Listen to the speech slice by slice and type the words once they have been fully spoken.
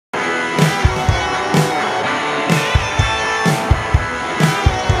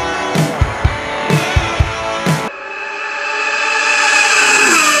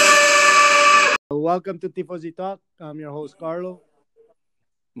welcome to Tifosi Talk. I'm your host, Carlo.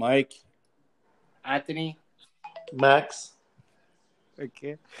 Mike. Anthony. Max.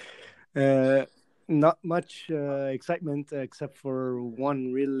 Okay. Uh, Not much excitement except for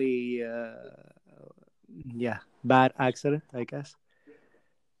one really, bad accident, I guess.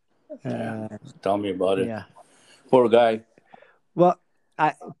 Yeah. Tell me about it. Yeah. Poor guy. Well,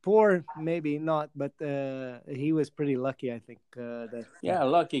 poor, maybe not, but he was pretty lucky, I think.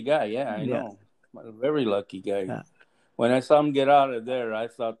 Lucky guy. Yeah, I know. A very lucky guy. Yeah. When I saw him get out of there, I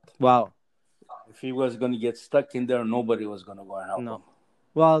thought, wow, if he was going to get stuck in there, nobody was going to go and help him.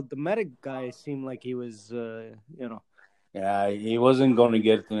 Well, the medic guy seemed like he was, Yeah, he wasn't going to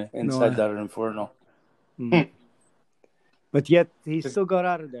get inside that inferno. But yet, he still got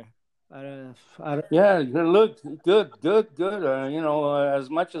out of there. Yeah, look, good. As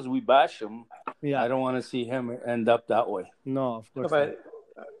much as we bash him, I don't want to see him end up that way. No, of course not.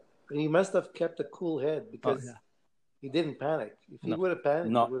 He must have kept a cool head because he didn't panic. If he would have panicked,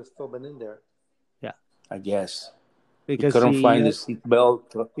 he would have still been in there. Yeah, I guess. Because he couldn't find his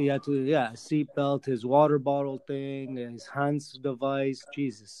seatbelt. He had to, seatbelt, his water bottle thing, his hands device.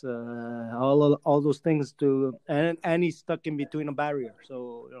 Jesus, all those things and he's stuck in between a barrier.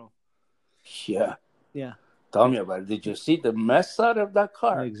 So Yeah. Tell me about it. Did you see the mess out of that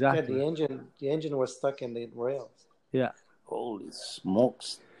car? Exactly. Yeah, the engine was stuck in the rails. Yeah. Holy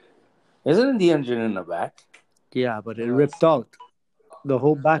smokes! Isn't the engine in the back? Yeah, but it ripped out. The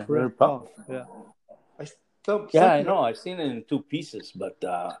whole back ripped off. Yeah. I know. I've seen it in two pieces, but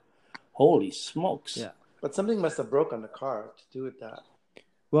holy smokes! Yeah. But something must have broken the car to do with that.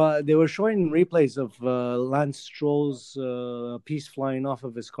 Well, they were showing replays of Lance Stroll's piece flying off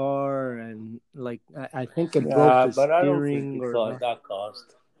of his car, and I think it broke the steering. But I don't think that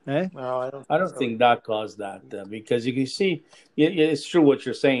caused. No, I don't think that caused that because you can see, it's true what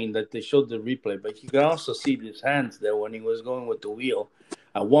you're saying that they showed the replay, but you can also see his hands there when he was going with the wheel.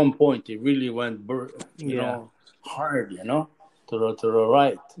 At one point, he really went, hard, to the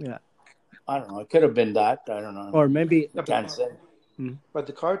right. Yeah. I don't know. It could have been that. I don't know. Or maybe I can't say. But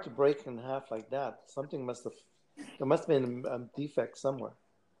the car to break in half like that, there must have been a defect somewhere.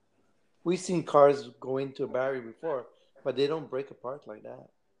 We've seen cars go into a barrier before, but they don't break apart like that.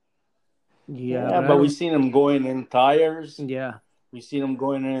 Yeah, but we've seen them going in tires. Yeah. We've seen them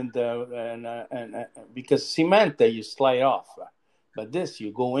going in because cement you slide off. But this,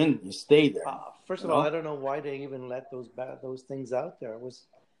 you go in, you stay there. First of all, I don't know why they even let those things out there. It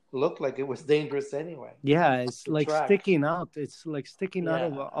looked like it was dangerous anyway. Yeah, it's like sticking out. It's like sticking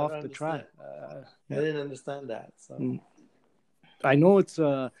out off the track. I didn't understand that. So I know it's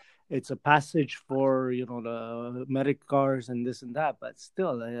a passage for the medic cars and this and that, but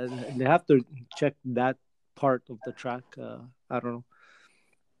still they have to check that part of the track. I don't know.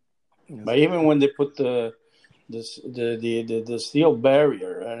 But even when they put the steel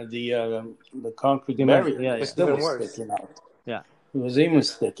barrier, the concrete barrier, it's still worse. Sticking out. Yeah, it was even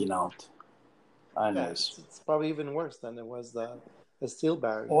sticking out. It's probably even worse than it was the steel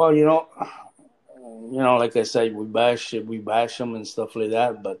barrier. Well, like I said, we bash them and stuff like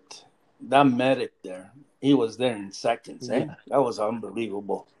that, but that medic there, he was there in seconds. That was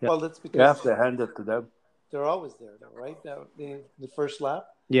unbelievable. Yeah. Well, that's because you have to hand it to them. They're always there, though, right? The first lap.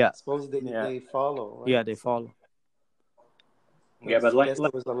 Yeah. Suppose they follow. Right? Yeah, they follow. Yeah, but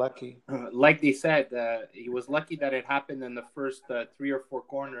it was lucky. Like they said, he was lucky that it happened in the first 3 or 4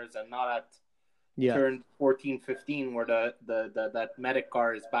 corners and not at turn 14, 15, where that medic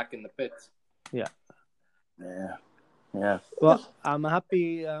car is back in the pits. Yeah. Yeah. Well, I'm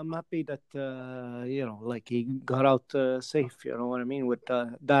happy that he got out safe. You know what I mean? With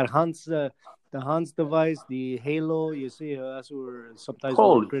that Hans device, the halo. You see, as we're sometimes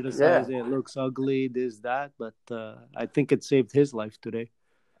criticizing, it looks ugly, this, that, but I think it saved his life today.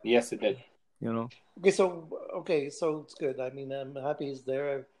 Yes, it did. Okay, so it's good. I mean, I'm happy he's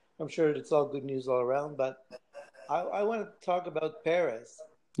there. I'm sure it's all good news all around. But I want to talk about Perez.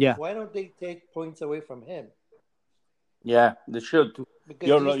 Yeah. Why don't they take points away from him? Yeah, they should. Because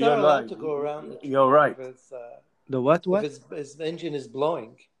you're not allowed to go around. You're right. The what? If his engine is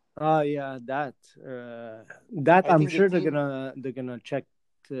blowing. Yeah, that I'm sure they're gonna check.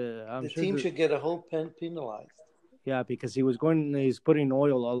 The team should get a whole penalized. Yeah, because he's putting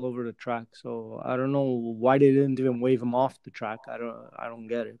oil all over the track. So I don't know why they didn't even wave him off the track. I don't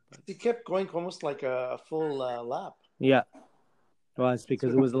get it. But he kept going almost like a full lap. Yeah, well, it's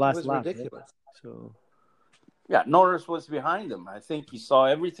because it was the last lap. Ridiculous. So. Yeah, Norris was behind him. I think he saw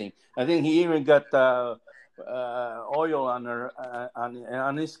everything. I think he even got oil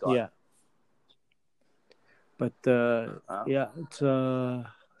on his car. Yeah. But it's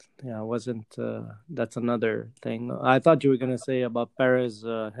Yeah, it wasn't. That's another thing. I thought you were gonna say about Perez,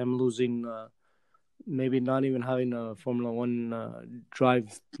 him losing, maybe not even having a Formula One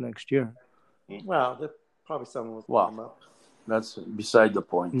drive next year. Well, probably someone will pick him up. That's beside the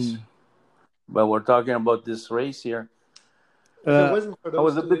point. But we're talking about this race here. If it wasn't for those I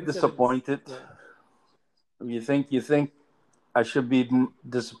was a bit incidents, disappointed. You think I should be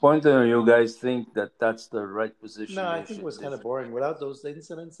disappointed, or you guys think that that's the right position? No, I think it was kind of boring. Without those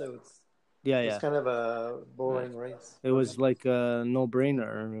incidents, it's kind of a boring race. It was like a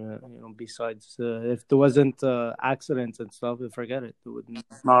no-brainer. Besides, if there wasn't accidents and stuff, forget it. It wouldn't.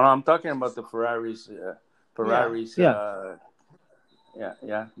 No, I'm talking about the Ferraris. Yeah.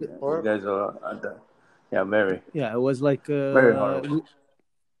 You guys are very. Yeah, it was like very hard.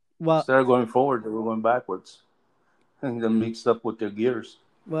 Well, instead of going forward, they were going backwards. And then mixed up with their gears.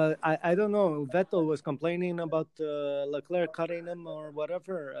 Well, I don't know. Vettel was complaining about Leclerc cutting him or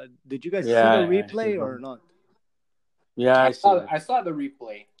whatever. Did you guys see the replay or not? Yeah, I saw the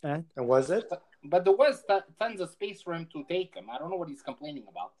replay. And was it? But there was tons of space for him to take him. I don't know what he's complaining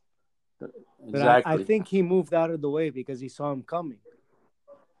about. Exactly. I think he moved out of the way because he saw him coming.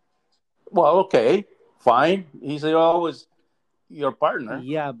 Well, okay, fine. He's always your partner.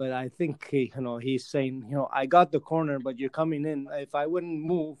 Yeah, but I think he's saying, I got the corner, but you're coming in. If I wouldn't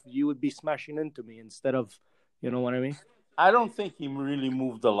move, you would be smashing into me instead of, you know what I mean? I don't think he really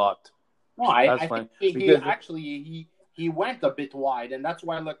moved a lot. No, I think he went a bit wide, and that's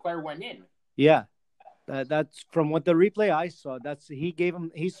why Leclerc went in. Yeah. That's from what the replay I saw.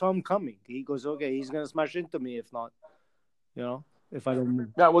 He saw him coming. He goes, okay, he's gonna smash into me if not, if I don't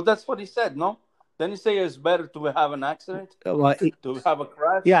move. Yeah, well, that's what he said, no? Then he say it's better to have an accident, to have a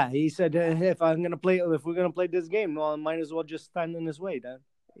crash. Yeah, he said if we're gonna play this game, well, I might as well just stand in his way. Then,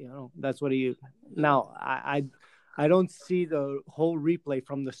 that's what he. Now I don't see the whole replay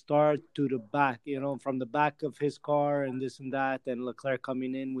from the start to the back, from the back of his car and this and that, and Leclerc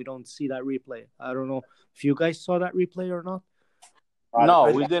coming in. We don't see that replay. I don't know if you guys saw that replay or not.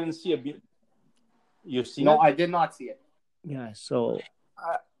 No, we didn't see it. You see? No, I did not see it. Yeah, so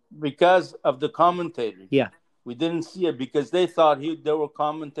because of the commentator. Yeah, we didn't see it because they thought they were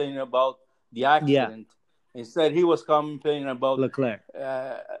commentating about the accident. Yeah. Instead, he was commentating about Leclerc.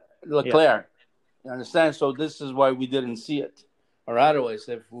 Yeah. You understand? So this is why we didn't see it. Or otherwise,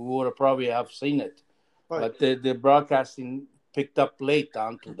 if we would have probably have seen it. Right. But the broadcasting picked up late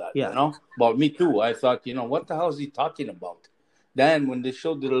onto that, Well, me too. I thought, what the hell is he talking about? Then when they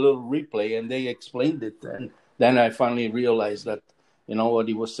showed the little replay and they explained it, then I finally realized that, what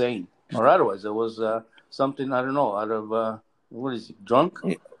he was saying. Or otherwise, it was something, I don't know, out of, what is he, drunk?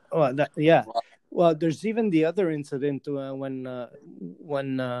 Well, yeah. Well, there's even the other incident when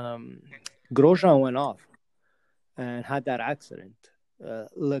Grosjean went off and had that accident.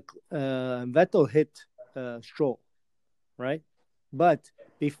 Vettel hit Stroll, right? But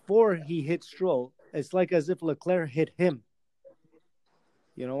before he hit Stroll, it's like as if Leclerc hit him.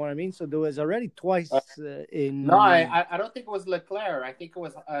 You know what I mean? So there was already twice in... No, I don't think it was Leclerc. I think it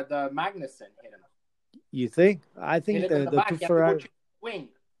was the Magnussen hit him. You think? I think the two Ferrari... wing.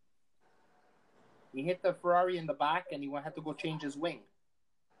 He hit the Ferrari in the back and he had to go change his wing.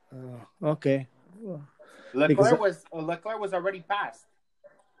 Okay. Leclerc was already passed.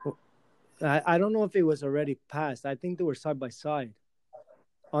 I don't know if it was already passed. I think they were side by side.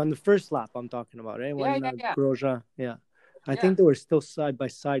 On the first lap, I'm talking about, right? Yeah. Grosjean, yeah. I think they were still side by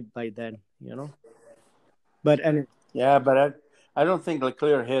side by then, But anyway. Yeah, but I don't think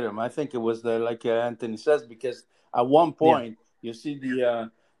Leclerc hit him. I think it was like Anthony says, because at one point you see the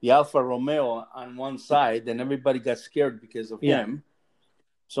Alfa Romeo on one side, and everybody got scared because of him.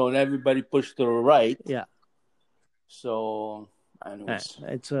 So everybody pushed to the right. Yeah. So, anyways.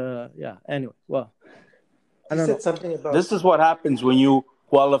 It's Anyway, well, I don't know. Something about this is what happens when you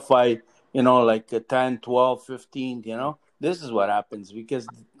qualify, like 10, 12, 15, This is what happens because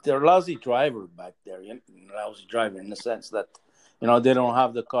they're lousy driver back there. Lousy driver in the sense that, they don't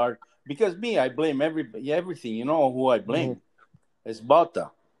have the car. Because I blame everything. You know who I blame? Mm-hmm. It's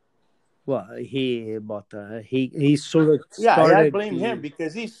Botta. Well, he sort of started... I blame him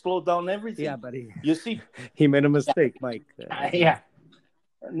because he slowed down everything. Yeah, but he made a mistake, Mike. Yeah.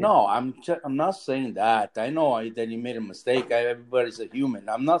 No, I'm not saying that. I know that he made a mistake. Everybody's a human.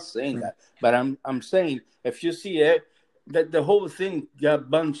 I'm not saying that, but I'm saying if you see it, that the whole thing got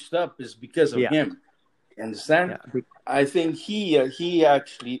bunched up is because of him. You understand? Yeah. I think he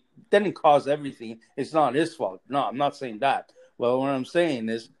actually didn't cause everything. It's not his fault. No, I'm not saying that. Well, what I'm saying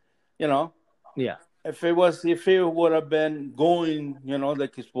is, if it would have been going,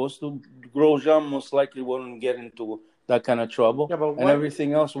 like it's supposed to, Grosjean most likely wouldn't get into that kind of trouble, and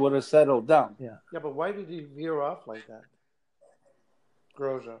everything else would have settled down. Yeah, but why did he veer off like that?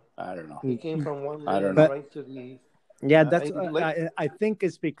 Grosjean. I don't know. He came from one lane right to the. Yeah, that's. I think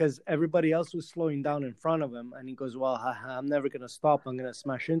it's because everybody else was slowing down in front of him, and he goes, "Well, I'm never gonna stop. I'm gonna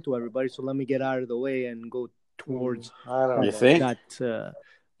smash into everybody. So let me get out of the way and go towards." I don't know. You think that?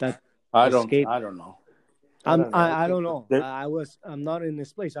 I don't know. I don't know. I'm not in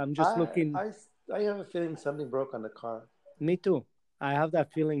this place. I'm just looking. I have a feeling something broke on the car. Me too. I have that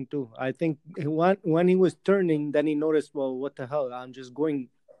feeling too. I think when he was turning, then he noticed, well, what the hell? I'm just going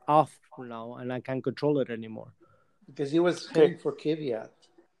off now, and I can't control it anymore. Because he was heading for Kvyat.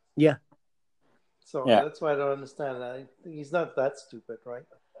 Yeah. So that's why I don't understand that. He's not that stupid, right?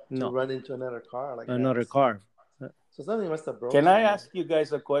 No. To run into another car like another car. So something must have broken. Can I ask you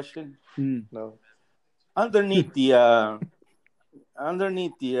guys a question? No. Underneath the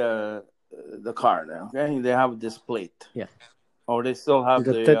car there, okay, they have this plate. Yeah. Or they still have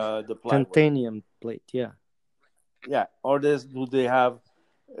the plywood. Titanium plate. Yeah. Yeah. Or do they have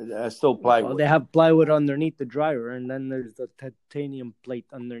still plywood? Well, they have plywood underneath the driver, and then there's the titanium plate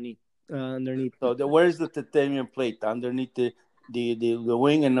underneath. So where's the titanium plate? Underneath the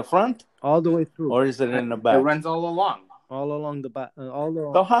wing in the front? All the way through. Or is it in the back? It runs all along. All along the back.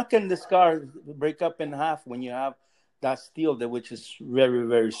 So how can this car break up in half when you have that steel there, which is very,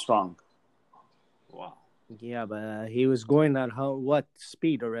 very strong? Wow. Yeah, but he was going at what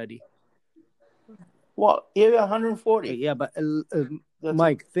speed already? Well, 140. Yeah, but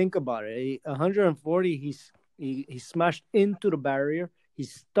Mike, think about it. 140. He smashed into the barrier.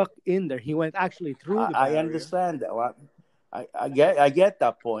 He's stuck in there. He went actually through the barrier. I understand that. I get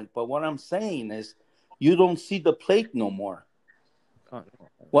that point. But what I'm saying is, you don't see the plate no more. Oh.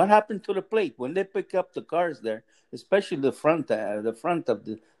 What happened to the plate when they pick up the cars there, especially the front of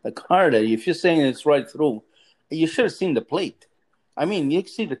the car there? If you're saying it's right through, you should have seen the plate. I mean, you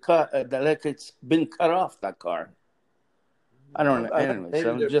see the cut, like it's been cut off, that car. I don't know. Anyway,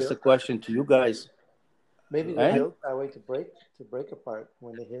 so just a question to you guys. Maybe they built that way to break apart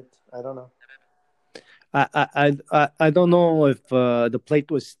when they hit. I don't know. I don't know if the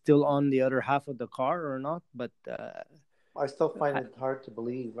plate was still on the other half of the car or not, but I still find it hard to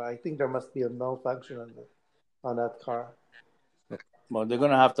believe. I think there must be a malfunction on that car. Well, they're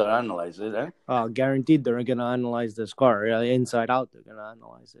gonna have to analyze it, eh? Guaranteed, they're gonna analyze this car inside out. They're gonna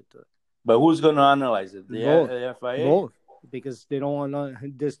analyze it. But who's gonna analyze it? The FIA? Both, because they don't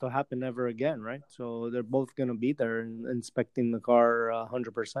want this to happen ever again, right? So they're both gonna be there and inspecting the car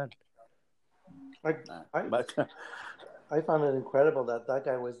 100%. I found it incredible that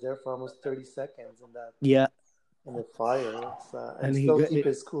guy was there for almost 30 seconds in that. Yeah. In the fire, and still keep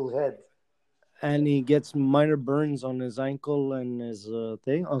his cool head. And he gets minor burns on his ankle and his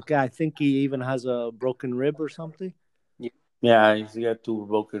thing. Okay, I think he even has a broken rib or something. Yeah, he's got 2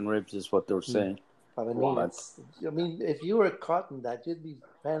 broken ribs, is what they're saying. But I mean, if you were caught in that, you'd be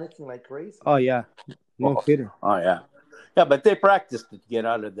panicking like crazy. Oh yeah, no kidding. Oh yeah, yeah. But they practice to get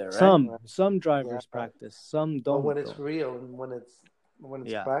out of there, right? Some drivers practice, some don't. But when it's real and when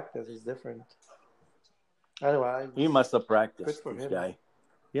it's practice, it's different. Anyway, he must have practiced, this guy.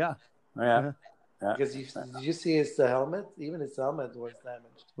 Yeah. Yeah. Because did you see his helmet? Even his helmet was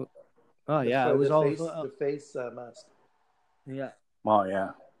damaged. Oh yeah, it was the face mask. Yeah. Oh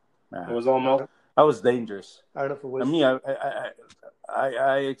yeah. It was all melted. That was dangerous. I don't know if it was. I mean,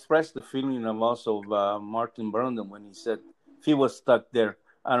 I expressed the feeling of also Martin Brundle when he said if he was stuck there,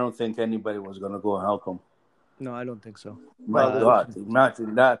 I don't think anybody was going to go help him. No, I don't think so. My God,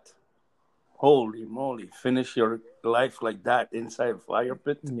 imagine that. Holy moly, finish your life like that inside a fire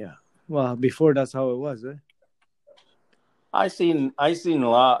pit? Yeah. Well, before that's how it was, eh? I seen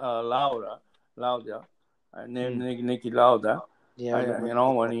Lauda, Niki Lauda. Yeah. You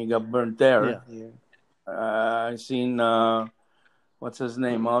know, when he got burnt there. Yeah. I seen what's his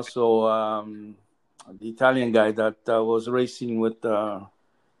name? Also, the Italian guy that was racing with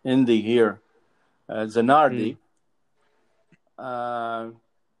Indy here, Zanardi.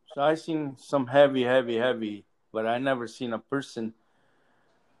 So I seen some heavy, but I never seen a person.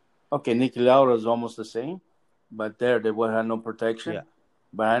 Okay, Niki Lauda is almost the same, but they had no protection. Yeah.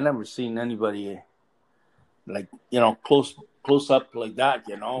 But I never seen anybody like, close up like that,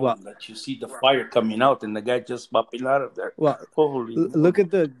 that you see the fire coming out and the guy just popping out of there. Well, look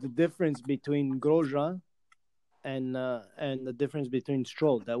at the difference between Grosjean and the difference between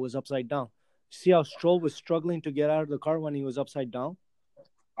Stroll. That was upside down. See how Stroll was struggling to get out of the car when he was upside down?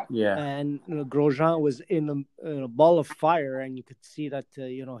 Yeah. And Grosjean was in a ball of fire, and you could see that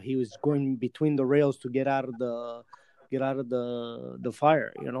he was going between the rails to get out of the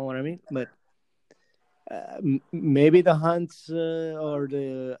fire. You know what I mean? But maybe the Hunts or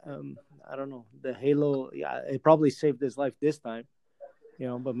the I don't know, the Halo. Yeah, it probably saved his life this time,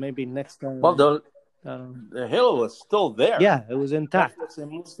 but maybe next time. Well, the Halo was still there. Yeah, it was intact.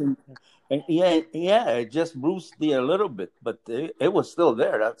 It just bruised a little bit, but it was still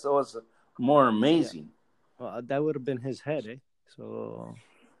there. That's was more amazing. Yeah. Well, that would have been his head, eh? So,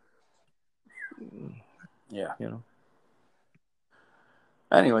 yeah,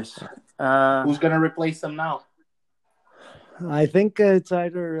 Anyways, who's gonna replace him now? I think it's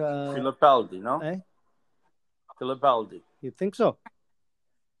either Fittipaldi, no? Eh? Fittipaldi. You think so?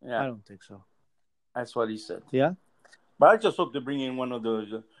 Yeah, I don't think so. That's what he said. Yeah, but I just hope to bring in one of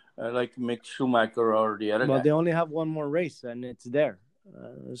those, like Mick Schumacher or the other guy. But they only have one more race, and it's there.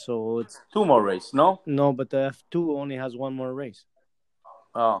 So it's 2 more races, no? No, but the F2 only has one more race.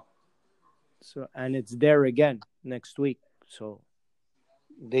 Oh. So and it's there again next week. So.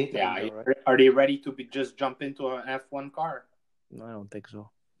 Are they ready to just jump into an F1 car? No, I don't think so.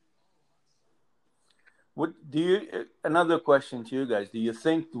 Another question to you guys? Do you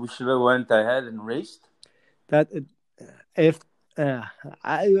think we should have went ahead and raced? I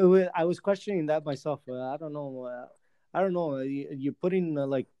was questioning that myself. I don't know. You're putting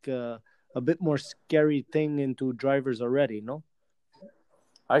a bit more scary thing into drivers already, no?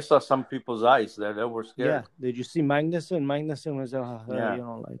 I saw some people's eyes there that were scared. Yeah. Did you see Magnussen? Magnussen was,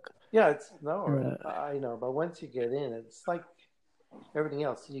 Yeah, I know. But once you get in, it's like everything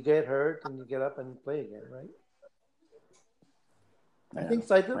else. You get hurt and you get up and play again, right? I think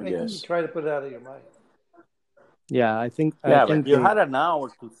so. I think you try to put it out of your mind. Yeah, I think. Yeah, but you had an hour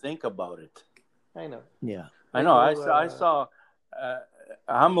to think about it. I know. Yeah. I know. I saw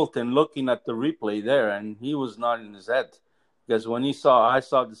Hamilton looking at the replay there, and he was nodding his head. Because when I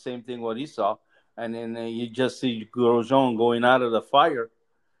saw the same thing what he saw, and then you just see Grosjean going out of the fire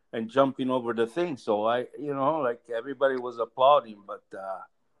and jumping over the thing. So everybody was applauding, but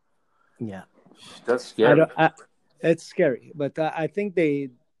yeah, that's scary. It's scary, but I think they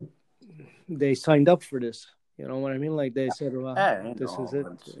signed up for this. You know what I mean? Like they said, well, this is it.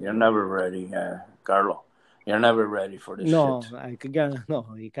 You're never ready, Carlo. You're never ready for this shit. No,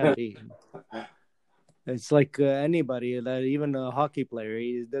 you can't be. It's like anybody, that even a hockey player,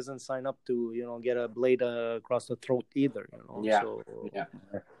 he doesn't sign up to, get a blade across the throat either, Yeah. So, yeah.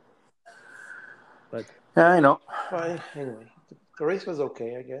 But I know. Well, anyway, the race was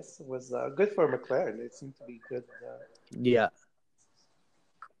okay, I guess. It was good for McLaren. It seemed to be good. Yeah.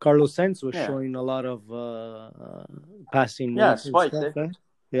 Carlos Sainz was showing a lot of passing. Yeah, spite.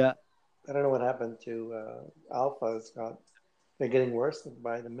 Yeah. I don't know what happened to Alpha. They're getting worse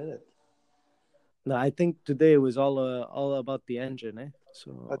by the minute. No, I think today was all about the engine, eh?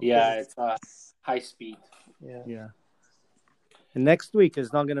 So it's high speed. Yeah. And next week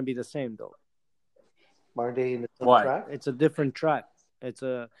is not going to be the same though. Are they in the Why? track? It's a different track. It's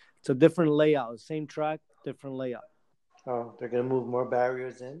a different layout. Same track, different layout. Oh, they're going to move more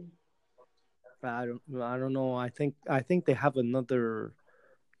barriers in. I don't know. I think they have another.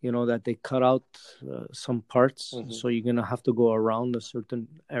 That they cut out some parts, so you're gonna have to go around a certain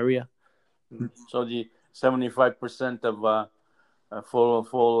area. So the 75% of full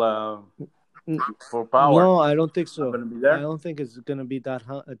power. No, I don't think so. Gonna be there? I don't think it's gonna be that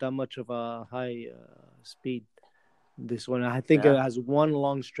much of a high speed. This one, I think it has one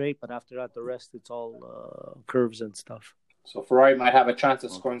long straight, but after that, the rest it's all curves and stuff. So Ferrari might have a chance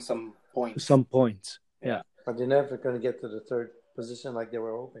of scoring some points. Some points, yeah. But they're never going to get to the third position like they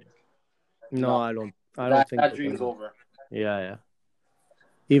were hoping. No, I don't think that dream's over. Yeah.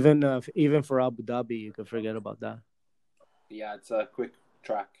 Even for Abu Dhabi, you can forget about that. Yeah, it's a quick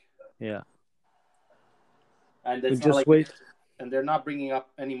track. Yeah. And it's just wait. And they're not bringing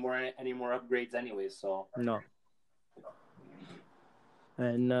up any more upgrades anyway. So no.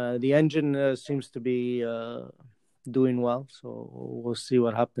 And the engine seems to be doing well, so we'll see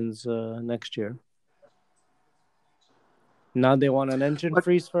what happens next year. Now they want an engine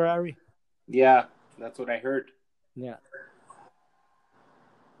freeze, Ferrari? Yeah, that's what I heard. Yeah.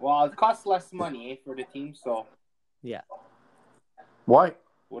 Well, it costs less money for the team, so... Yeah. Why?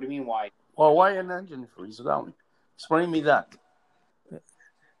 What do you mean, why? Well, why an engine freeze? Explain me that.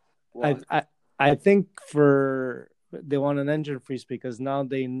 Well, I think they want an engine freeze because now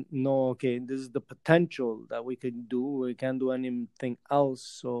they know, okay, this is the potential that we could do. We can't do anything else.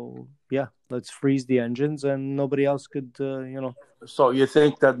 So, yeah, let's freeze the engines and nobody else could, So you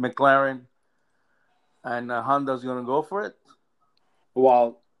think that McLaren and Honda's going to go for it?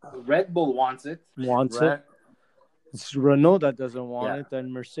 Well, Red Bull wants it. It. It's Renault that doesn't want it,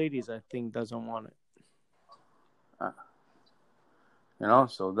 and Mercedes, I think, doesn't want it.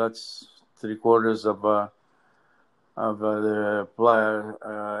 So 3/4 of the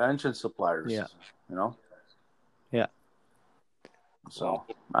engine suppliers. Yeah. You know. Yeah. So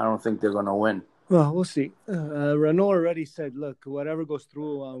I don't think they're going to win. Well, we'll see. Renault already said, "Look, whatever goes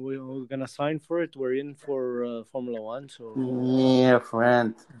through, we're gonna sign for it. We're in for Formula One." So yeah,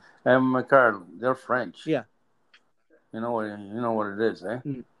 friend, and Carl, they're French. Yeah. You know what it is, eh?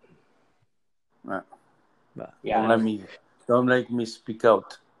 Mm. Yeah. Don't make me speak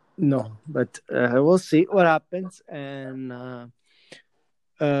out. No, but we'll see what happens. And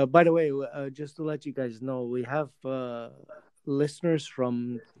by the way, just to let you guys know, we have listeners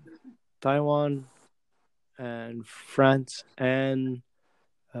from Taiwan and France and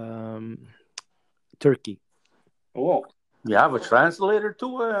Turkey. Oh, You have a translator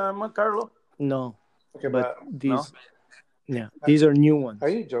too, Carlo? No, Okay, but these, no? Yeah, these are new ones. Are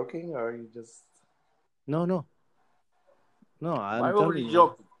you joking, or are you just? No. Why would we be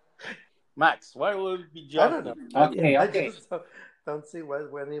joking, Max? Why would we be joking? I don't know. okay. I just don't see what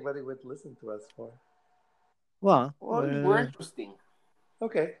anybody would listen to us for. Well, We're interesting.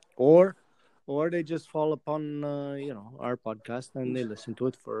 Okay. Or they just fall upon our podcast and they listen to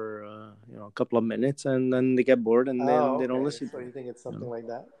it for a couple of minutes and then they get bored and then they don't listen so to it. So you think it's something like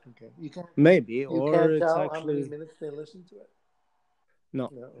that? Okay. You can maybe you or can't it's tell actually how many minutes they listen to it. No.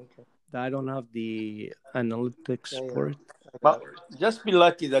 Okay. I don't have the analytics for it. But just be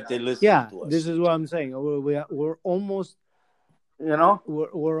lucky that they listen to us. This is what I'm saying. We're almost,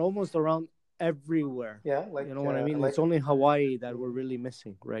 we're almost around everywhere. Yeah, like you know what I mean. It's only Hawaii that we're really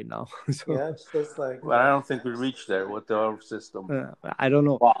missing right now. So, yeah, it's just like. Well, I don't think we reached there with our system. I don't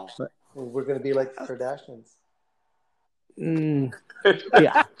know. Wow. But, we're going to be like the Kardashians.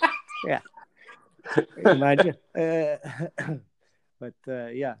 Yeah. Imagine. But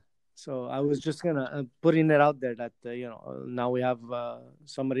yeah. So I was just putting it out there that now we have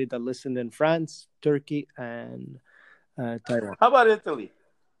somebody that listened in France, Turkey, and Taiwan. How about Italy?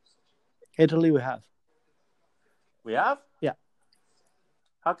 Italy, we have. We have? Yeah.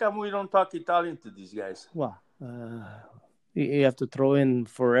 How come we don't talk Italian to these guys? Well, you have to throw in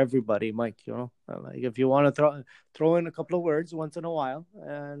for everybody, Mike. Like if you want to throw in a couple of words once in a while,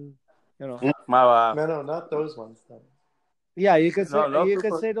 and No, not those ones. Though. Yeah, you could say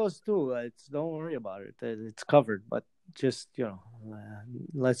say those too. Don't worry about it. It's covered. But just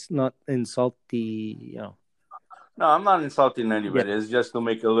let's not insult the. No, I'm not insulting anybody. Yeah. It's just to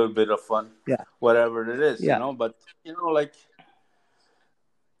make a little bit of fun. Yeah. Whatever it is, But like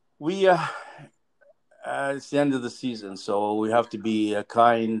we, it's the end of the season, so we have to be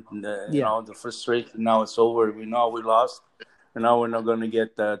kind. The frustration now it's over. We know we lost, and now we're not going to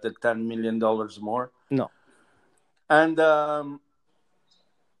get the $10 million more. No. And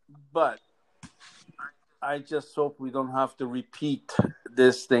but I just hope we don't have to repeat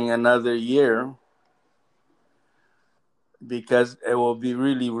this thing another year. Because it will be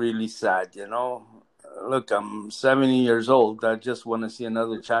really, really sad, Look, I'm 70 years old. I just want to see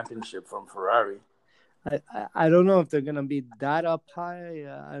another championship from Ferrari. I don't know if they're going to be that up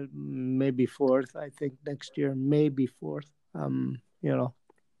high. Maybe fourth, I think, next year. Maybe fourth. Matteo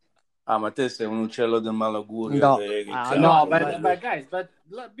sei un uccello del malaugurio. But guys,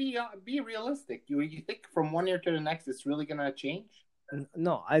 be realistic. You think from one year to the next, it's really going to change?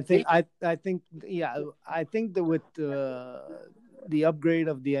 No, I think I think that with the upgrade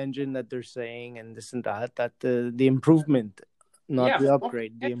of the engine that they're saying and this and that the improvement, not the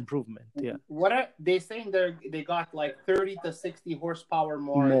upgrade, the improvement. Yeah. What are they saying? They got like 30 to 60 horsepower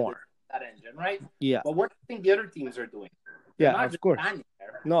more that engine, right? Yeah. But what do you think the other teams are doing? Yeah, of course.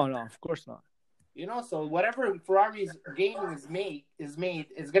 No, of course not. So whatever Ferrari's gain is made is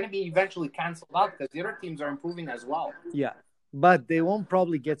going to be eventually canceled out because the other teams are improving as well. Yeah. But they won't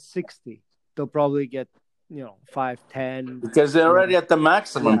probably get 60. They'll probably get, 5, 10. Because they're already at the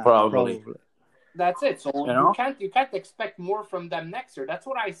maximum, probably. That's it. So you can't expect more from them next year. That's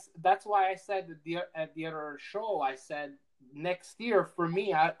why I said at the other show. I said next year for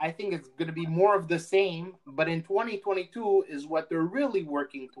me, I think it's going to be more of the same. But in 2022 is what they're really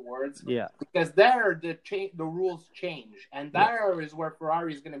working towards. Yeah. Because there the rules change, and there is where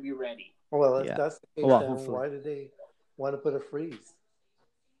Ferrari is going to be ready. Well, if that's the case, then why did they want to put a freeze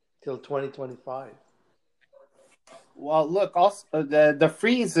till 2025? Well, look, also the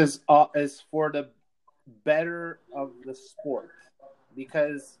freeze is for the better of the sport,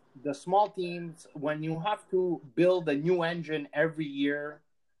 because the small teams, when you have to build a new engine every year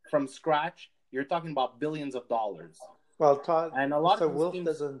from scratch, you're talking about billions of dollars. Well, Todd, and a lot of Wolff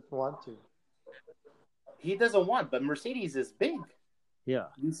doesn't want to. He doesn't want, but Mercedes is big. Yeah.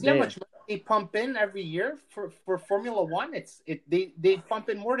 You see how much money they pump in every year for Formula One, they pump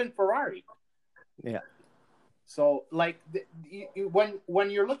in more than Ferrari. Yeah. So like when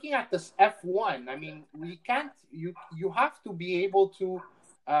you're looking at this F1, I mean, you have to be able to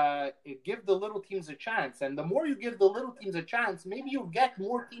give the little teams a chance, and the more you give the little teams a chance, maybe you'll get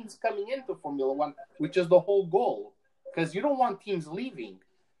more teams coming into Formula One, which is the whole goal, because you don't want teams leaving.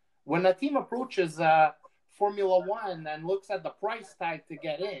 When a team approaches Formula One and looks at the price tag to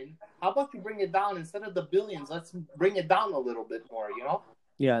get in, how about you bring it down instead of the billions? Let's bring it down a little bit more, you know?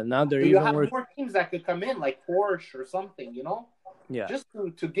 Yeah, now they're So you even have worth. more teams that could come in, like Porsche or something, you know? Yeah. Just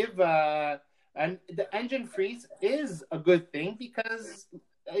to give and the engine freeze is a good thing because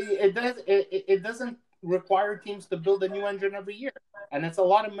it doesn't require teams to build a new engine every year, and it's a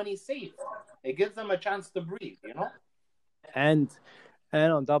lot of money saved. It gives them a chance to breathe, you know? And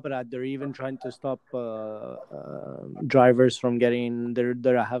on top of that, they're even trying to stop drivers from getting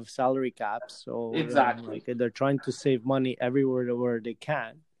they have salary caps. So Exactly. like they're trying to save money everywhere where they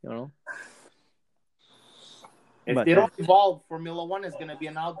can. You know. If they don't evolve, Formula One is going to be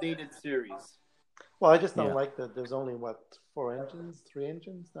an outdated series. Well, I just don't like that. There's only three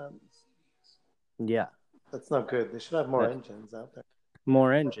engines. Yeah. That's not good. They should have more engines out there.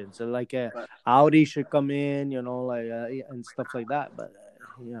 More engines, like Audi should come in, you know, like and stuff like that. But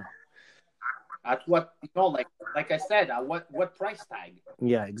yeah, at what, you know, like I said, at what price tag?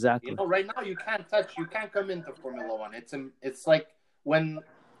 Yeah, exactly. You know, right now you can't come into Formula One. It's like when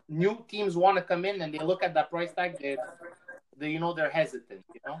new teams want to come in and they look at that price tag, they're hesitant.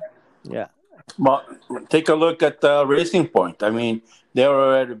 You know. Yeah. But take a look at Racing Point. I mean, they've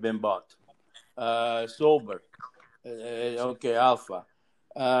already been bought. Sauber. Okay, Alpha.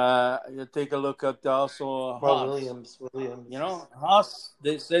 You take a look at also Haas. Williams. You know, Haas,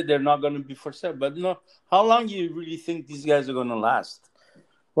 they said they're not going to be for sale. But how long do you really think these guys are going to last?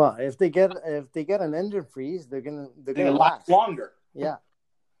 Well, if they get an engine freeze, they're gonna last longer. Yeah,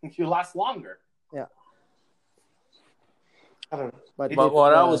 you last longer. Yeah. I don't know. But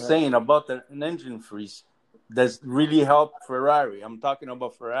what I was saying about an engine freeze does really help Ferrari. I'm talking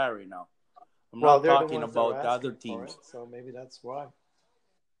about Ferrari now. I'm not talking about the other teams. So maybe that's why.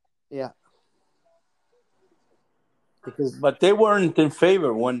 Yeah. But they weren't in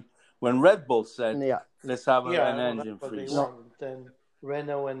favor when Red Bull said, let's have an engine freeze. Then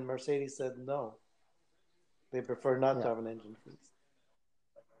Renault and Mercedes said no. They prefer not to have an engine freeze.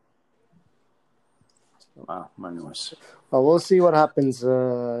 Wow, anyways. Well, we'll see what happens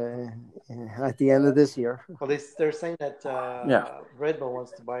at the end of this year. Well, they're saying that Red Bull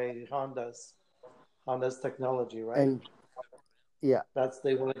wants to buy Honda's technology, right? And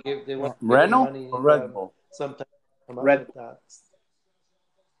they want to give Renault money, or Red Bull. Sometimes Red Bull.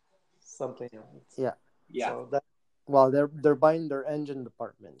 Something else. Yeah. So they're buying their engine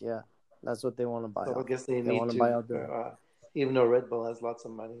department. Yeah, that's what they want to buy. So I guess they need want to buy out their. Even though Red Bull has lots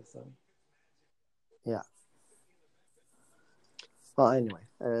of money, so. Yeah. Well, anyway,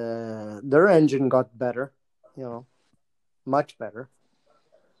 their engine got better, you know, much better.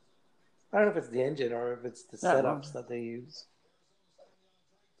 I don't know if it's the engine or if it's the setups that they use.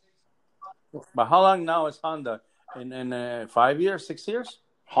 But how long now is Honda? In 5 years, 6 years?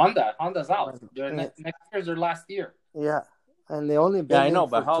 Honda's out. Next year is their last year. Yeah, and they only been. Yeah, I know,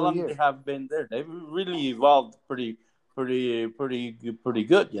 but how 2 long years. they have been there? They've really evolved pretty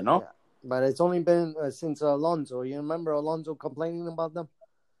good, you know. Yeah. But it's only been since Alonso. You remember Alonso complaining about them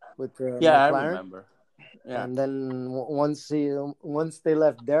with McLaren? I remember. Yeah. And then once they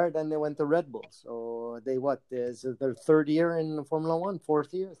left there, then they went to Red Bull. So is it their third year in Formula One,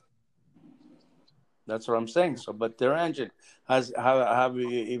 fourth year? That's what I'm saying. So, but their engine have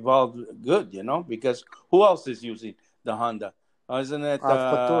evolved good, you know, because who else is using the Honda? Isn't it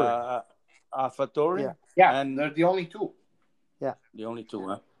AlphaTauri? Yeah, and they're the only two. Yeah, the only two,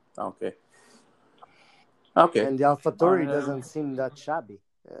 huh? Okay. And the AlphaTauri doesn't seem that shabby,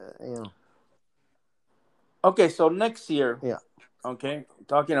 you know. Okay, so next year. Yeah. Okay,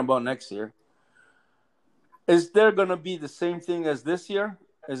 talking about next year. Is there going to be the same thing as this year?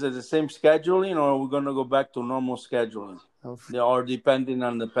 Is it the same scheduling, or are we going to go back to normal scheduling? Or depending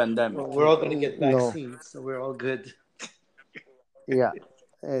on the pandemic? Well, we're all going to get vaccines, so we're all good. Yeah.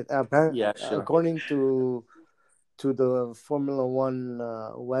 Apparently, sure. According to the Formula One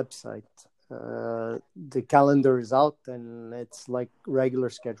website, the calendar is out and it's like regular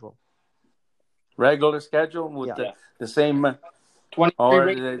schedule. Regular schedule with the same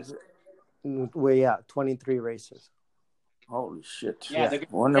 23 races. 23 races. Holy shit! Yeah, they're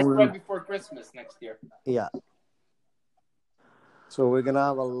right before Christmas next year. Yeah. So we're gonna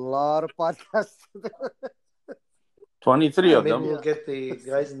have a lot of podcasts. 23 of maybe them. we'll get the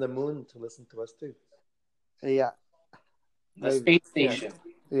guys in the moon to listen to us too. Yeah. The space station.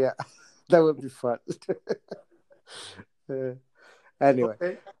 Yeah. That would be fun. Anyway.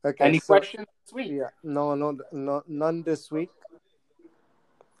 Okay. Any questions this week? Yeah. No, none this week.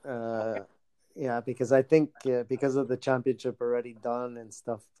 Yeah, because I think because of the championship already done and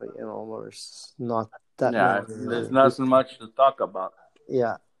stuff, there's not that many. There's not so much to talk about.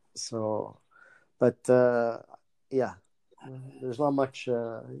 Yeah. So, but yeah, there's not much.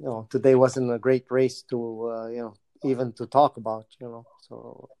 Today wasn't a great race to even to talk about.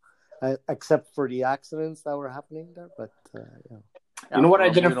 So except for the accidents that were happening there, but you know what I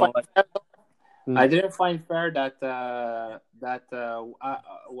didn't find. I didn't find fair that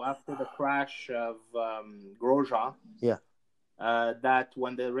after the crash of Grosjean, that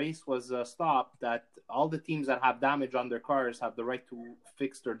when the race was stopped, that all the teams that have damage on their cars have the right to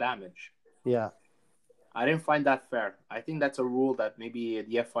fix their damage. Yeah. I didn't find that fair. I think that's a rule that maybe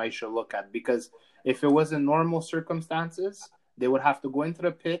the FI should look at, because if it was in normal circumstances, they would have to go into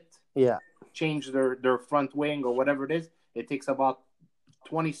the pit, change their front wing or whatever it is. It takes about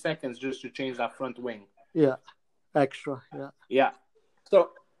 20 seconds just to change that front wing. Yeah. Extra. Yeah. Yeah.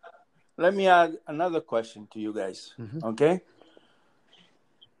 So let me add another question to you guys. Mm-hmm. Okay.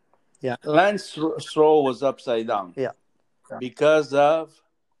 Yeah. Lance Stroll was upside down. Yeah. Because of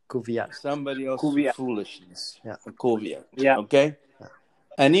Kvyat. Somebody else's foolishness. Yeah. Kvyat. Yeah. Okay. Yeah.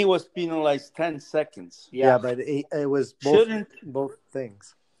 And he was penalized 10 seconds. Yeah, but it was both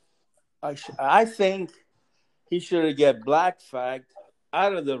things. I think he should get black flagged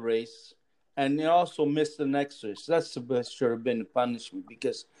out of the race, and he also missed the next race. That's should have been a punishment,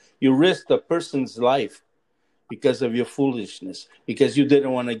 because you risked a person's life because of your foolishness, because you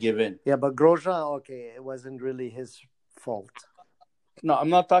didn't want to give in. Yeah, but Grosjean, it wasn't really his fault. No, I'm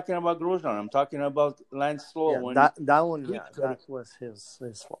not talking about Grosjean. I'm talking about Lance Stroll. Yeah, that one, that was his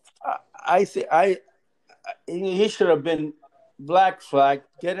fault. I think he should have been black flagged,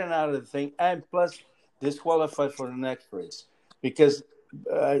 getting out of the thing, and plus disqualified for the next race, because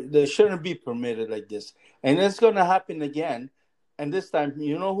they shouldn't be permitted like this. And it's going to happen again. And this time,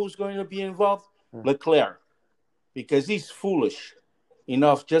 you know who's going to be involved? Leclerc. Because he's foolish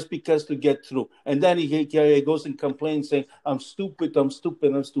enough just because to get through. And then he goes and complains saying, I'm stupid. Then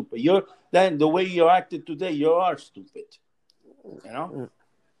the way you acted today, you are stupid. You know?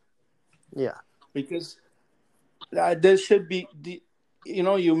 Yeah. Because there should be,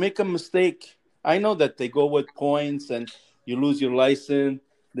 you make a mistake. I know that they go with points and you lose your license,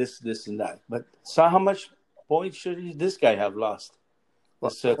 this and that. But so how much points should this guy have lost?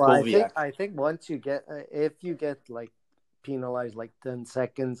 I think once you get, if you get like penalized like 10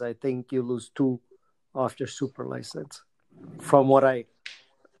 seconds, I think you lose 2 off your super license. From what it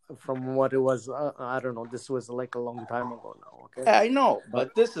was, I don't know. This was like a long time ago now. Okay. I know,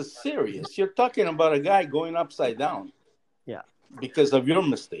 but this is serious. You're talking about a guy going upside down. Yeah. Because of your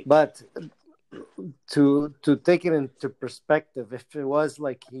mistake. But to take it into perspective, if it was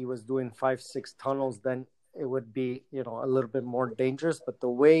like he was doing 5-6 tunnels, then it would be, a little bit more dangerous. But the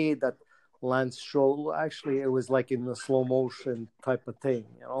way that Lance Stroll, actually, it was like in the slow motion type of thing,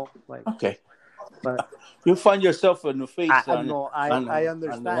 like. Okay. But you find yourself in the face I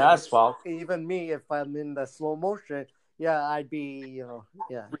understand. On the asphalt. Even me, if I'm in the slow motion, I'd be,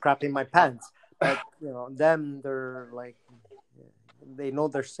 crapping my pants. But, them, they're like, they know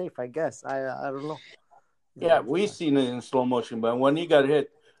they're safe, I guess. I don't know. Yeah, we've seen it in slow motion, but when he got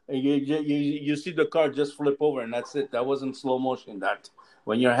hit, you see the car just flip over, and that's it. That wasn't slow motion. That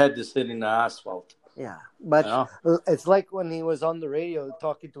when your head is hitting the asphalt. Yeah, but it's like when he was on the radio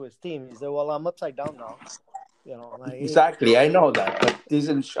talking to his team. He said, "Well, I'm upside down now." Exactly. I know that, but he's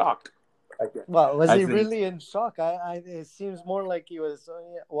in shock. Well, was he really in shock? It seems more like he was.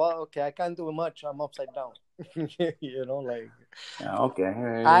 Okay, I can't do much. I'm upside down. Okay. He's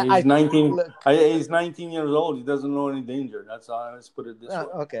 19. He's 19 years old. He doesn't know any danger. That's all. Let's put it this way.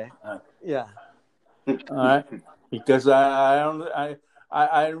 Okay. Yeah. All right. Because I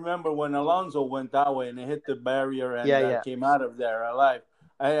remember when Alonso went that way and he hit the barrier and came out of there alive.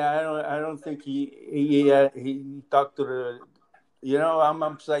 I don't think he talked to the. I'm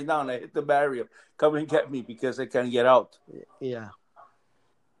upside down. I hit the barrier. Come and get me because I can't get out. Yeah.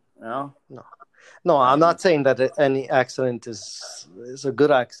 No, I'm not saying that any accident is a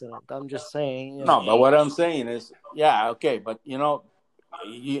good accident. I'm just saying. No, but what I'm saying is, okay, but you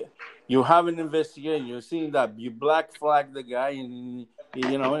have an investigation. You're seeing that you black flag the guy, and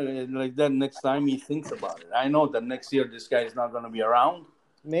like that. Next time he thinks about it. I know that next year this guy is not going to be around.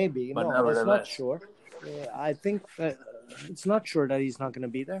 Maybe it's not sure. I think it's not sure that he's not going to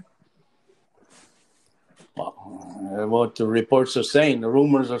be there. What the reports are saying, the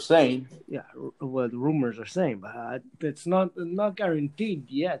rumors are saying. Yeah, well, the rumors are saying, but it's not guaranteed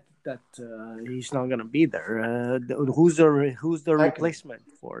yet that he's not going to be there. Who's the replacement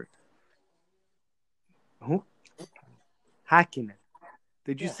for it? Who? Hakkinen.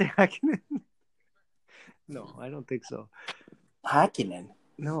 Did you say Hakkinen? No, I don't think so. Hakkinen?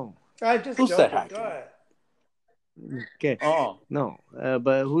 No. I just Who said Hakkinen? Okay. Oh no,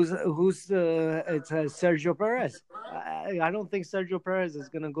 but who's it's Sergio Perez. I don't think Sergio Perez is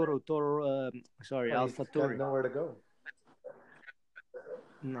gonna go to Toro. AlphaTauri. Nowhere to go.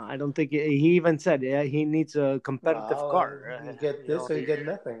 No, I don't think he even said he needs a competitive car. You get this or you get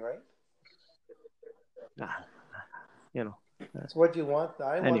nothing, right? Nah, It's what you want.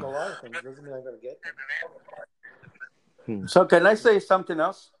 I want a lot of things. Doesn't mean I'm going to get them. So can I say something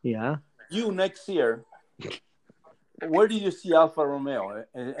else? Yeah. You next year, where do you see Alfa Romeo?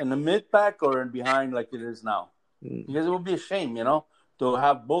 In the mid-pack or in behind like it is now? Because it would be a shame, to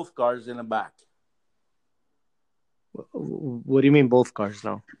have both cars in the back. What do you mean both cars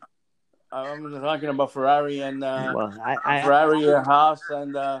now? I'm talking about Ferrari and Ferrari, Haas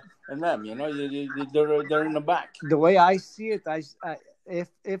and them. They're in the back. The way I see it,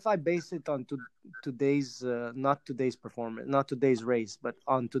 if I base it on today's not today's performance, not today's race, but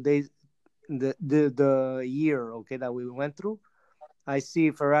on today's the year, okay, that we went through, I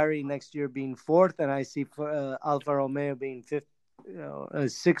see Ferrari next year being fourth, and I see Alfa Romeo being fifth,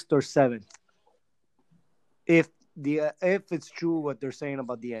 sixth or seventh. If it's true what they're saying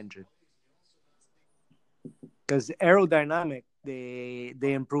about the engine. Because aerodynamic, they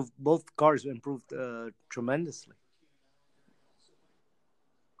improved, both cars improved tremendously.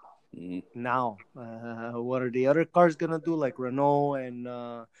 Now, what are the other cars gonna do? Like Renault and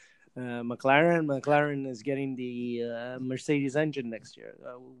McLaren. McLaren is getting the Mercedes engine next year.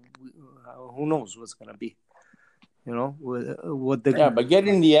 Who knows what's gonna be? But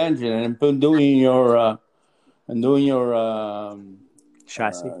getting the engine and doing your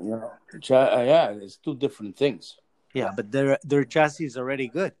chassis. It's two different things. Yeah, but their chassis is already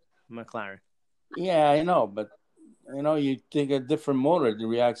good, McLaren. Yeah, I know, but you take a different motor, it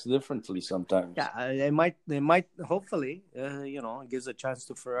reacts differently sometimes. Yeah, they might hopefully, it gives a chance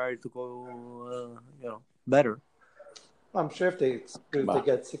to Ferrari to go, better. I'm sure if they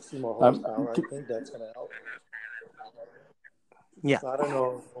get 60 more horsepower, I think that's going to help. Yeah. So I don't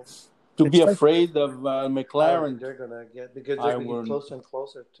know. To be afraid of McLaren. They're going to get, because they're going to be closer and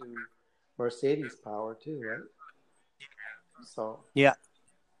closer to Mercedes power too, right? So yeah,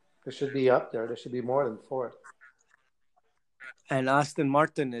 they should be up there. There should be more than fourth. And Aston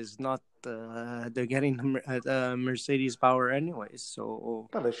Martin is not. They're getting Mercedes power anyways, so.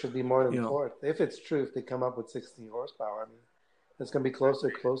 But there should be more than fourth. If it's true, if they come up with 60 horsepower, I mean, it's going to be closer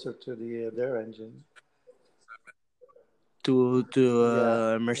to their engine. To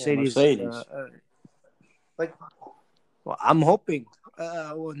Mercedes. Well, I'm hoping.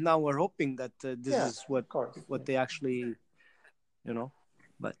 Now we're hoping that this is what they actually,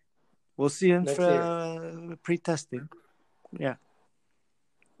 but we'll see in pre-testing. Yeah,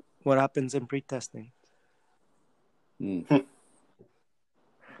 what happens in pre-testing?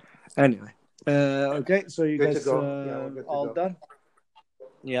 Anyway, okay. So you guys all done?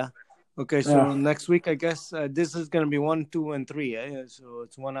 Yeah. Okay, so next week, I guess, this is going to be 1, 2, and 3, eh? So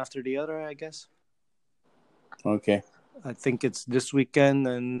it's one after the other, I guess. Okay. I think it's this weekend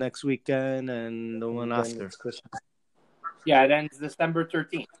and next weekend and the one after. Yeah, then it's December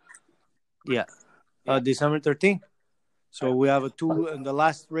 13th. Yeah. December 13th. So we have and the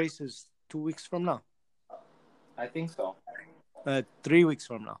last race is 2 weeks from now. I think so. 3 weeks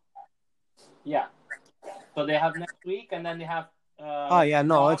from now. Yeah. So they have next week and then they have...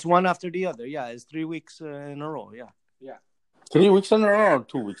 it's one after the other. Yeah, it's 3 weeks in a row. Yeah. Yeah. 3 weeks in a row or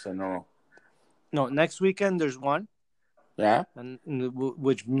 2 weeks in a row? No, next weekend there's one. Yeah. And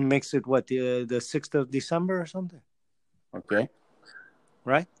which makes it what, the 6th of December or something? Okay.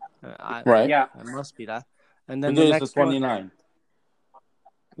 Right? Right. Yeah. It must be that. And then today the is the 29th.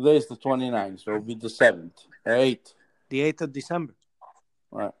 Today is the 29th, so it'll be the 7th or 8th. The 8th of December.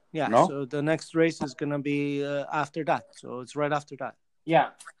 Right. Yeah, no? So the next race is going to be after that. So it's right after that. Yeah,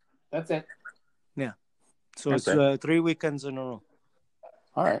 that's it. Yeah. So it's 3 weekends in a row.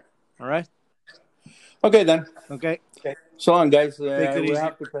 All right. All right? Okay, then. Okay. So long, guys. Take it easy.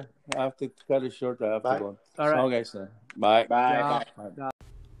 I have to cut it short. I have to go. All right. So, guys. Bye. Bye.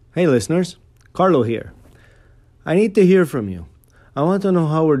 Hey, listeners. Carlo here. I need to hear from you. I want to know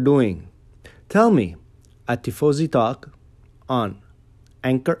how we're doing. Tell me at Tifosi Talk on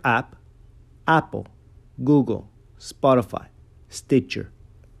Anchor app, Apple, Google, Spotify, Stitcher,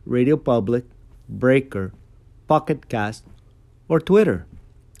 Radio Public, Breaker, Pocket Cast, or Twitter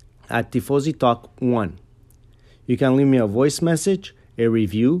at Tifosi Talk 1. You can leave me a voice message, a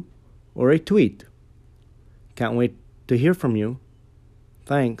review, or a tweet. Can't wait to hear from you.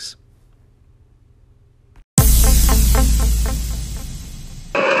 Thanks.